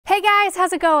Hey guys,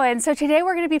 how's it going? So today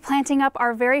we're going to be planting up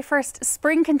our very first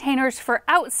spring containers for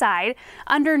outside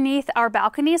underneath our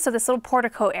balcony, so this little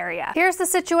portico area. Here's the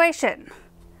situation.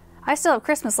 I still have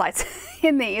Christmas lights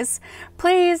in these.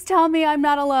 Please tell me I'm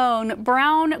not alone.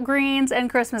 Brown, greens,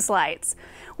 and Christmas lights.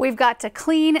 We've got to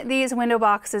clean these window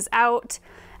boxes out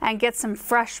and get some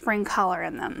fresh spring color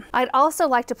in them. I'd also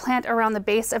like to plant around the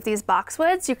base of these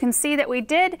boxwoods. You can see that we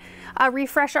did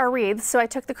refresh our wreaths, so I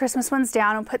took the Christmas ones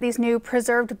down and put these new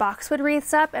preserved boxwood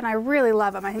wreaths up, and I really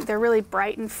love them. I think they're really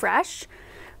bright and fresh,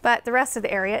 but the rest of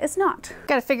the area is not.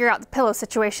 Got to figure out the pillow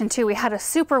situation too. We had a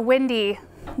super windy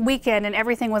weekend and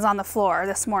everything was on the floor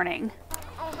this morning.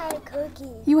 I had a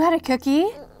cookie. You had a cookie?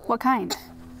 What kind?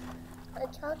 A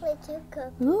chocolate chip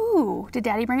cookie. Ooh, did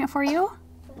Daddy bring it for you?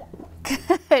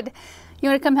 Good. You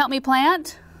want to come help me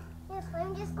plant? Yes,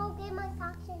 I'm just going to get my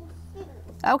socks and shoes.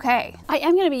 Okay. I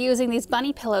am going to be using these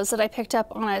bunny pillows that I picked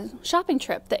up on a shopping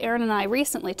trip that Aaron and I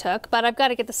recently took, but I've got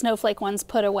to get the snowflake ones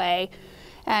put away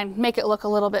and make it look a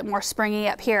little bit more springy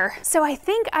up here. So I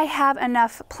think I have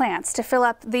enough plants to fill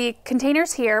up the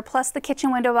containers here, plus the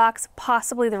kitchen window box,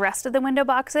 possibly the rest of the window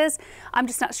boxes. I'm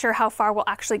just not sure how far we'll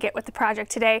actually get with the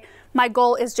project today. My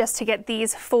goal is just to get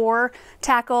these 4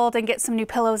 tackled and get some new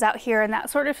pillows out here and that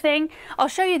sort of thing. I'll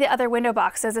show you the other window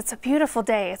boxes. It's a beautiful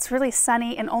day. It's really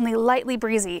sunny and only lightly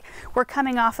breezy. We're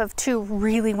coming off of 2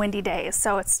 really windy days,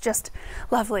 so it's just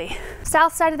lovely.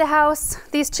 South side of the house,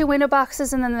 these 2 window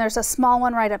boxes, and then there's a small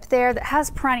one right up there that has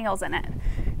perennials in it.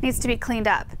 Needs to be cleaned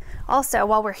up. Also,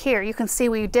 while we're here, you can see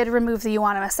we did remove the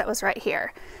euonymus that was right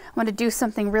here. I'm going to do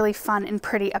something really fun and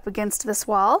pretty up against this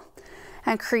wall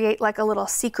and create like a little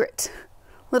secret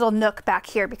little nook back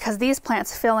here, because these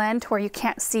plants fill in to where you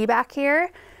can't see back here.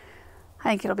 I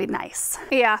think it'll be nice.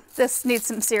 Yeah, this needs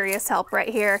some serious help right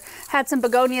here. Had some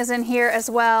begonias in here as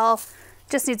well.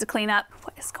 Just needs to clean up.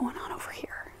 What is going on over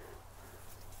here?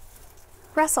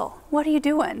 Russell, what are you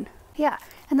doing? Yeah,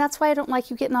 and that's why I don't like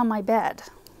you getting on my bed.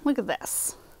 Look at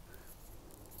this.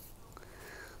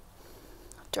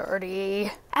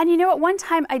 Dirty. And you know what, one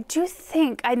time I do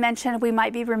think I mentioned we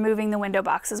might be removing the window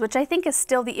boxes, which I think is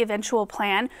still the eventual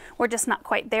plan. We're just not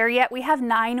quite there yet. We have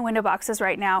 9 window boxes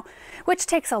right now, which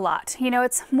takes a lot. You know,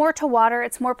 it's more to water,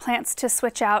 it's more plants to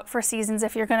switch out for seasons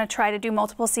if you're going to try to do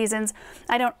multiple seasons.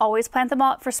 I don't always plant them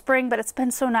all for spring, but it's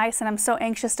been so nice and I'm so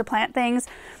anxious to plant things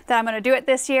that I'm going to do it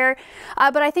this year.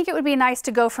 But I think it would be nice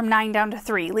to go from 9 down to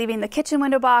 3, leaving the kitchen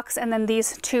window box and then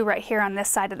these 2 right here on this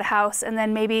side of the house, and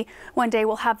then maybe one day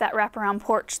we'll have that wraparound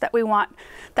porch that we want.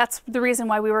 That's the reason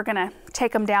why we were gonna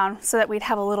take them down, so that we'd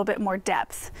have a little bit more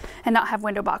depth and not have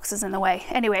window boxes in the way.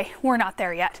 Anyway, we're not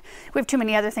there yet. We have too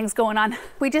many other things going on.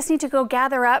 We just need to go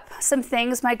gather up some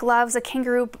things, my gloves, a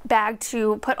kangaroo bag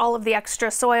to put all of the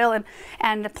extra soil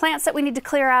and the plants that we need to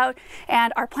clear out,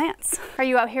 and our plants. Are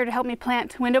you out here to help me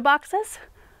plant window boxes?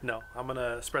 No, I'm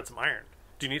gonna spread some iron.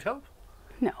 Do you need help?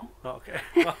 No. Oh, okay.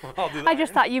 Well, I'll do that. I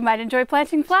just thought you might enjoy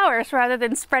planting flowers rather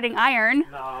than spreading iron.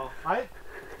 No,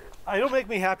 I don't make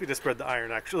me happy to spread the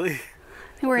iron, actually.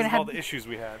 We're gonna have all the issues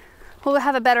we had. We'll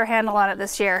have a better handle on it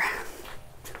this year.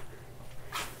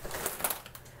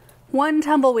 1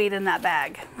 tumbleweed in that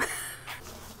bag.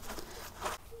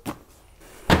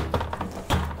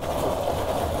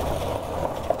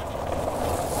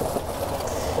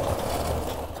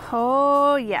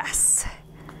 Oh yes.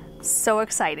 So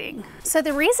exciting. So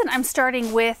the reason I'm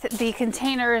starting with the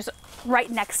containers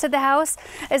right next to the house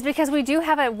is because we do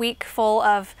have a week full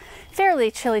of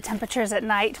fairly chilly temperatures at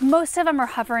night. Most of them are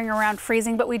hovering around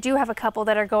freezing, but we do have a couple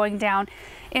that are going down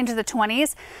into the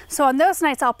 20s. So on those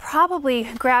nights, I'll probably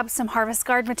grab some harvest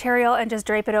guard material and just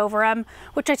drape it over them,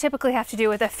 which I typically have to do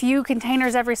with a few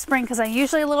containers every spring because I'm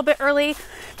usually a little bit early.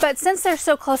 But since they're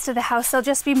so close to the house, they'll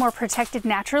just be more protected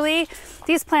naturally.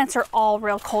 These plants are all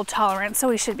real cold tolerant, so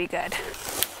we should be good.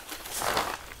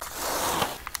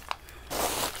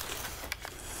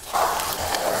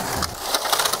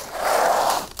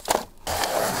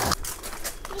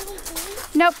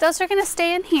 Nope, those are gonna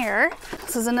stay in here.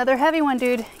 This is another heavy one,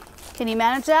 dude. Can you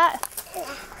manage that?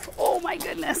 Oh my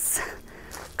goodness.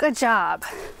 Good job.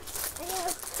 I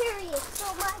was curious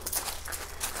so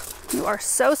much. You are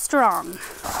so strong.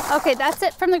 Okay, that's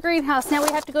it from the greenhouse. Now we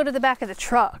have to go to the back of the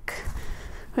truck.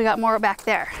 We got more back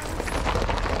there.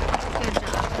 Good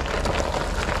job.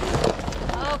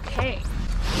 Okay.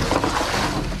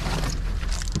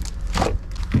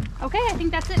 Okay, I think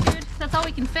that's it, dude. That's all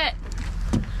we can fit.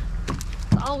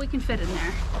 All we can fit in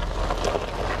there.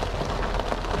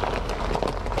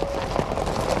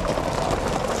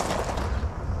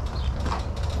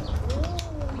 Ooh,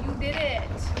 you did it.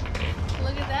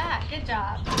 Look at that. Good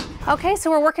job. Okay,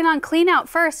 so we're working on clean out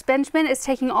first. Benjamin is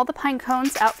taking all the pine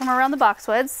cones out from around the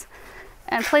boxwoods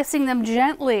and placing them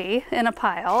gently in a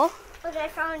pile. Look, I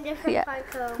found different pine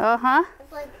cones. Uh-huh.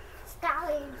 It's like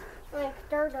scallions, like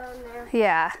dirt on there.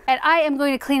 Yeah, and I am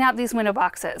going to clean out these window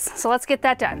boxes. So let's get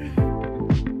that done.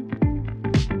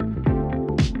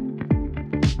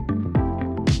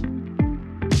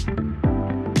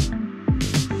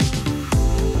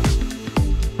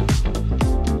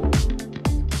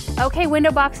 Okay,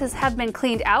 window boxes have been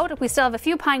cleaned out. We still have a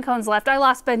few pine cones left. I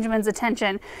lost Benjamin's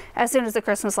attention as soon as the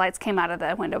Christmas lights came out of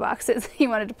the window boxes. He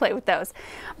wanted to play with those.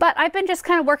 But I've been just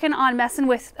kind of working on messing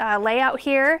with layout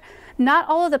here. Not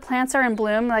all of the plants are in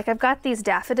bloom. Like I've got these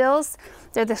daffodils.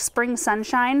 They're the spring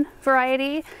sunshine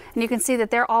variety. And you can see that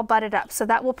they're all budded up. So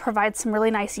that will provide some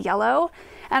really nice yellow.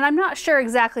 And I'm not sure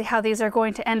exactly how these are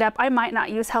going to end up. I might not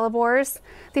use hellebores.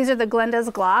 These are the Glenda's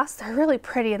Gloss. They're really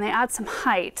pretty and they add some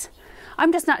height.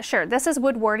 I'm just not sure. This is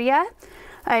Woodwardia,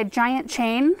 a giant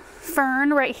chain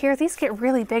fern right here. These get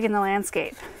really big in the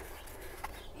landscape.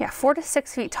 Yeah, 4 to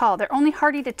 6 feet tall. They're only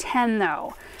hardy to 10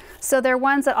 though. So they're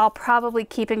ones that I'll probably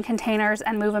keep in containers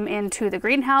and move them into the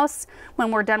greenhouse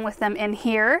when we're done with them in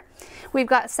here. We've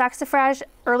got Saxifrage,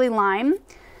 early lime,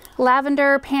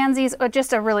 lavender, pansies,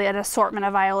 just really an assortment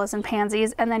of violas and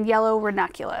pansies, and then yellow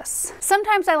ranunculus.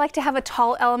 Sometimes I like to have a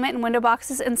tall element in window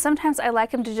boxes, and sometimes I like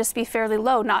them to just be fairly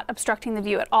low, not obstructing the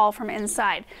view at all from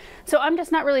inside. So I'm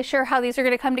just not really sure how these are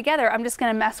going to come together. I'm just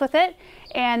going to mess with it,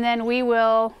 and then we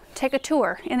will take a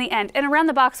tour in the end. And around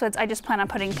the boxwoods, I just plan on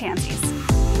putting pansies.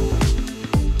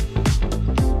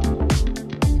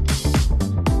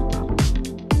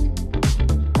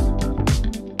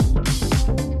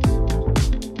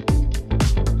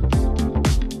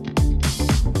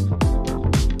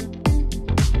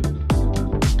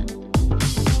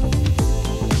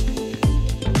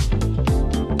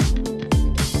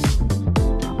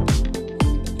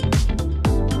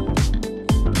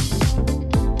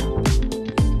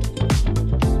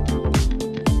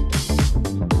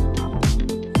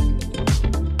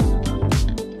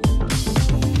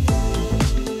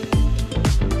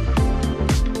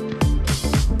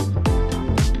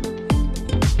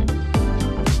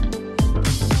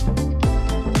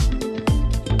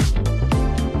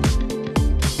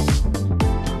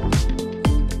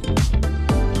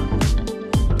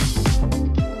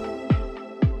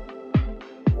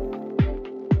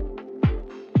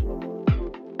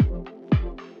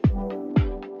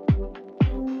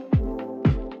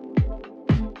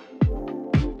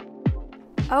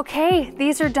 Okay,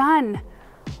 these are done.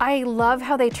 I love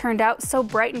how they turned out so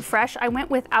bright and fresh. I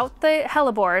went without the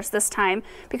hellebores this time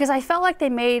because I felt like they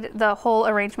made the whole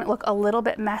arrangement look a little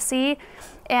bit messy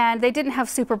and they didn't have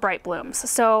super bright blooms.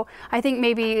 So I think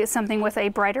maybe something with a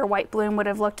brighter white bloom would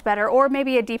have looked better, or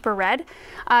maybe a deeper red.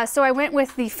 So I went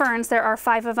with the ferns. There are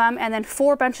 5 of them, and then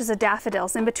 4 bunches of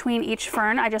daffodils in between each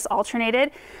fern. I just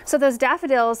alternated. So those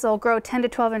daffodils will grow 10 to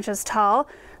 12 inches tall.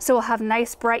 So we'll have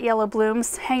nice bright yellow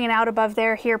blooms hanging out above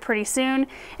there here pretty soon.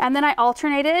 And then I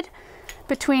alternated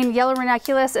between yellow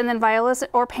ranunculus and then violas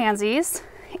or pansies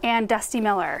and Dusty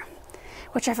Miller,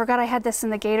 which I forgot I had this in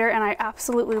the gator, and I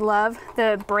absolutely love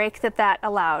the break that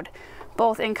allowed,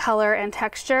 both in color and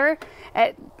texture.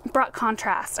 It brought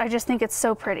contrast. I just think it's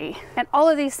so pretty. And all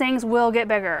of these things will get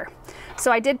bigger.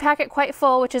 So I did pack it quite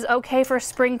full, which is okay for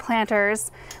spring planters,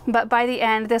 but by the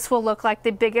end this will look like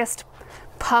the biggest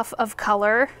puff of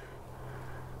color.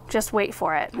 Just wait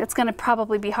for it. It's going to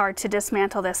probably be hard to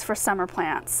dismantle this for summer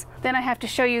plants. Then I have to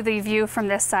show you the view from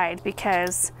this side,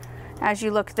 because as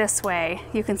you look this way,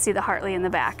 you can see the Hartley in the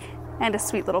back and a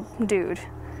sweet little dude.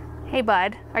 Hey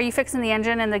bud, are you fixing the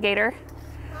engine in the gator?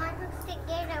 I fixed the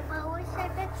gator, but what should I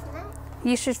fix next?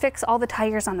 You should fix all the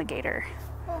tires on the gator.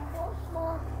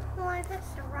 Well, I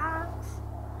fixed the rocks.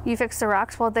 You fix the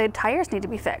rocks? Well, the tires need to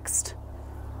be fixed.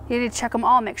 You need to check them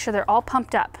all, make sure they're all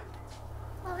pumped up.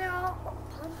 Oh, they're all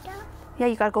pumped up? Yeah,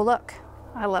 you gotta go look.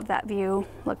 I love that view.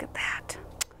 Look at that.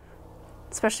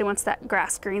 Especially once that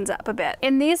grass greens up a bit.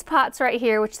 In these pots right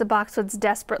here, which the boxwoods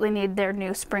desperately need their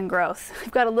new spring growth,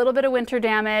 we've got a little bit of winter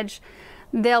damage.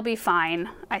 They'll be fine,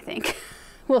 I think.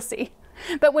 We'll see.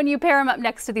 But when you pair them up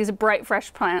next to these bright,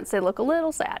 fresh plants, they look a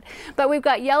little sad. But we've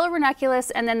got yellow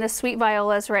ranunculus and then the sweet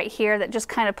violas right here that just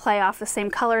kind of play off the same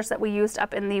colors that we used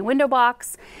up in the window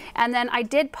box. And then I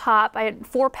did pop, I had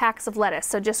 4 packs of lettuce,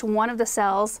 so just one of the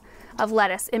cells of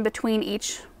lettuce in between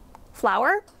each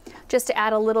flower, just to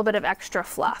add a little bit of extra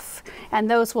fluff. And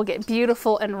those will get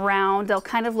beautiful and round. They'll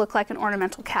kind of look like an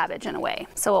ornamental cabbage in a way.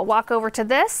 So we'll walk over to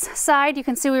this side. You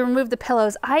can see we removed the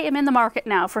pillows. I am in the market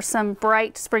now for some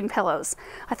bright spring pillows.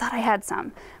 I thought I had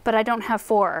some, but I don't have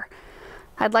 4.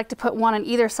 I'd like to put one on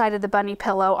either side of the bunny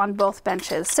pillow on both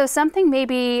benches. So something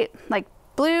maybe like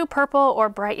blue, purple, or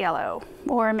bright yellow,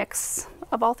 or a mix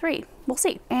of all three. We'll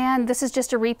see. And this is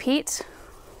just a repeat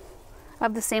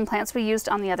of the same plants we used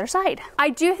on the other side. I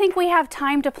do think we have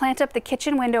time to plant up the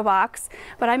kitchen window box,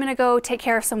 but I'm gonna go take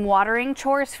care of some watering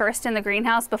chores first in the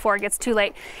greenhouse before it gets too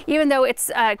late. Even though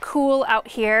it's cool out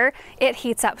here, it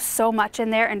heats up so much in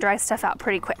there and dries stuff out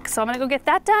pretty quick. So I'm gonna go get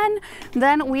that done.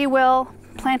 Then we will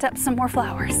plant up some more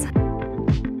flowers.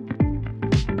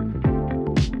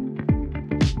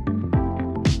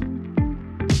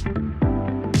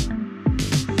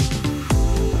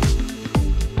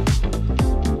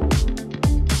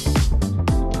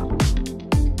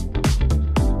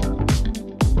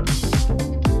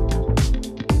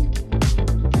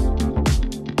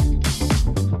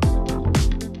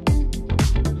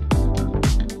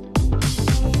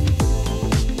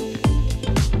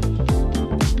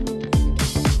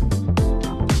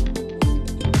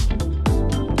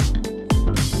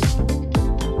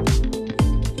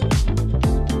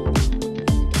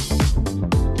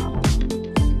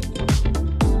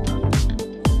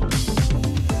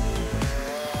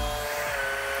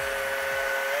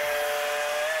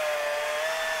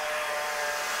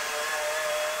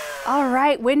 All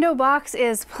right, window box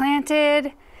is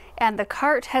planted and the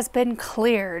cart has been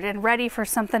cleared and ready for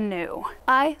something new.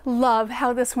 I love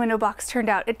how this window box turned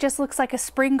out. It just looks like a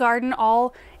spring garden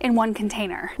all in one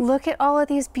container. Look at all of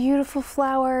these beautiful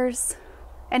flowers.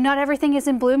 And not everything is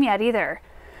in bloom yet either.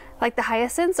 Like the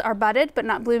hyacinths are budded but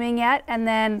not blooming yet, and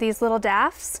then these little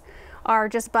daffs are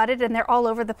just budded and they're all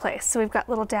over the place. So we've got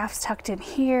little daffs tucked in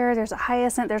here, there's a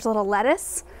hyacinth, there's a little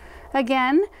lettuce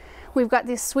again. We've got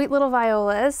these sweet little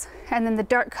violas, and then the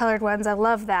dark colored ones, I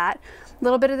love that. A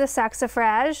little bit of the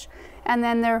saxifrage, and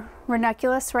then the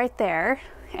ranunculus right there.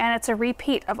 And it's a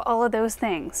repeat of all of those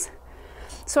things.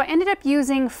 So I ended up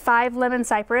using 5 lemon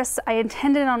cypress. I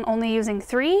intended on only using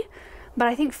 3, but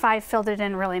I think 5 filled it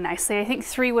in really nicely. I think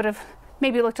 3 would have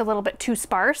maybe looked a little bit too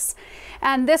sparse.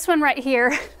 And this one right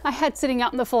here, I had sitting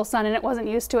out in the full sun and it wasn't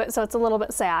used to it, so it's a little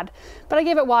bit sad. But I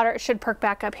gave it water, it should perk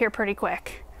back up here pretty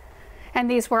quick. And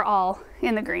these were all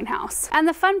in the greenhouse. And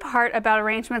the fun part about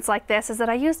arrangements like this is that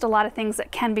I used a lot of things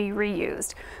that can be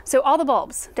reused. So all the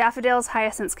bulbs, daffodils,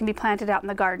 hyacinths, can be planted out in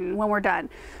the garden when we're done.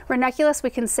 Ranunculus, we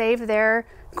can save their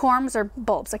corms or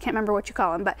bulbs. I can't remember what you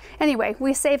call them, but anyway,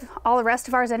 we save all the rest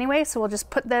of ours anyway, so we'll just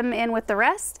put them in with the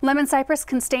rest. Lemon cypress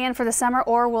can stay in for the summer,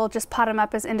 or we'll just pot them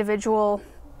up as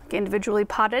individually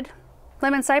potted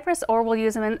lemon cypress, or we'll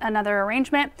use them in another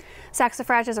arrangement.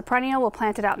 Saxifrage is a perennial, we'll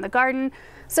plant it out in the garden.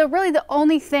 So really the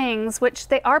only things, which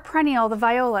they are perennial, the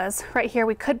violas right here,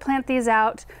 we could plant these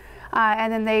out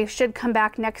and then they should come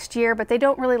back next year, but they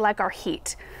don't really like our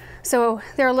heat. So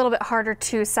they're a little bit harder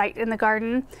to site in the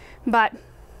garden, but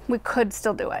we could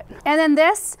still do it. And then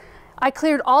this, I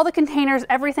cleared all the containers,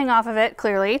 everything off of it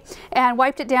clearly, and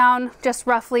wiped it down just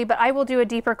roughly, but I will do a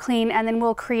deeper clean and then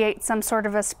we'll create some sort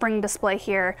of a spring display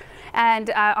here. And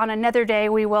on another day,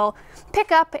 we will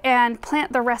pick up and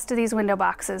plant the rest of these window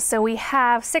boxes. So we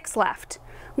have 6 left,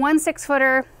 1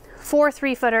 6-footer, 4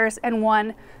 3-footers, and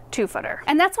 1 2-footer.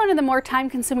 And that's one of the more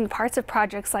time-consuming parts of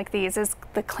projects like these is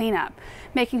the cleanup,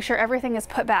 making sure everything is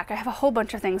put back. I have a whole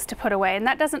bunch of things to put away, and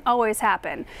that doesn't always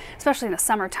happen, especially in the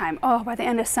summertime. Oh, by the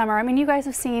end of summer, I mean, you guys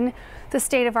have seen the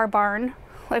state of our barn,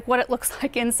 like what it looks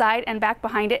like inside and back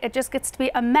behind it. It just gets to be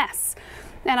a mess.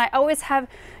 And I always have,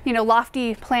 you know,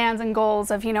 lofty plans and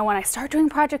goals of, you know, when I start doing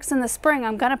projects in the spring,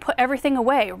 I'm gonna put everything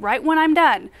away right when I'm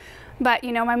done. But,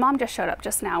 you know, my mom just showed up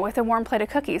just now with a warm plate of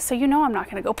cookies, so you know I'm not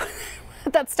gonna go put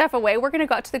that stuff away. We're gonna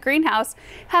go out to the greenhouse,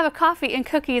 have a coffee and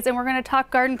cookies, and we're gonna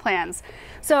talk garden plans.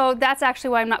 So that's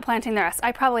actually why I'm not planting the rest.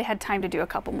 I probably had time to do a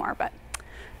couple more, but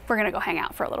we're gonna go hang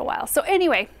out for a little while. So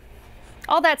anyway,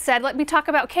 all that said, let me talk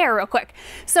about care real quick.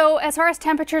 So as far as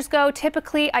temperatures go,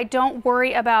 typically I don't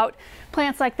worry about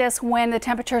plants like this when the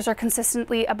temperatures are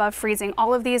consistently above freezing.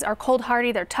 All of these are cold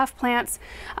hardy, they're tough plants,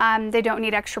 they don't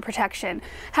need extra protection.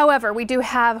 However, we do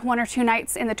have 1 or 2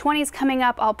 nights in the 20s coming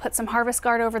up. I'll put some harvest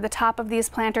guard over the top of these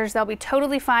planters. They'll be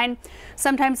totally fine.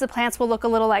 Sometimes the plants will look a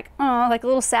little like a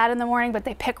little sad in the morning, but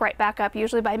they pick right back up,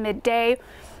 usually by midday.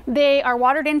 They are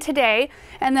watered in today,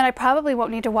 and then I probably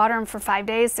won't need to water them for 5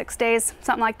 days, 6 days,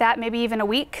 something like that, maybe even a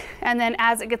week. And then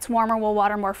as it gets warmer, we'll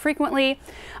water more frequently.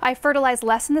 I fertilize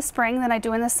less in the spring than I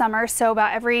do in the summer, so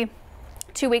about every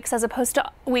 2 weeks as opposed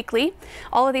to weekly.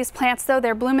 All of these plants though,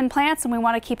 they're blooming plants and we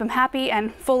want to keep them happy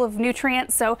and full of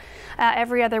nutrients, so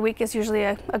every other week is usually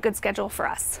a good schedule for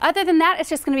us. Other than that, it's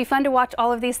just going to be fun to watch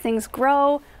all of these things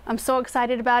grow. I'm so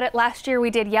excited about it. Last year we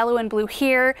did yellow and blue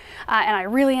here, and I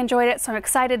really enjoyed it. So I'm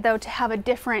excited though to have a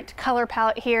different color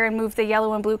palette here and move the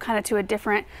yellow and blue kind of to a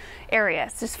different area.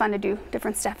 It's just fun to do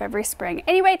different stuff every spring.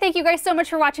 Anyway, thank you guys so much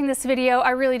for watching this video. I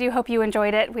really do hope you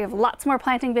enjoyed it. We have lots more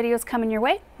planting videos coming your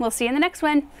way. We'll see you in the next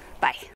one. Bye.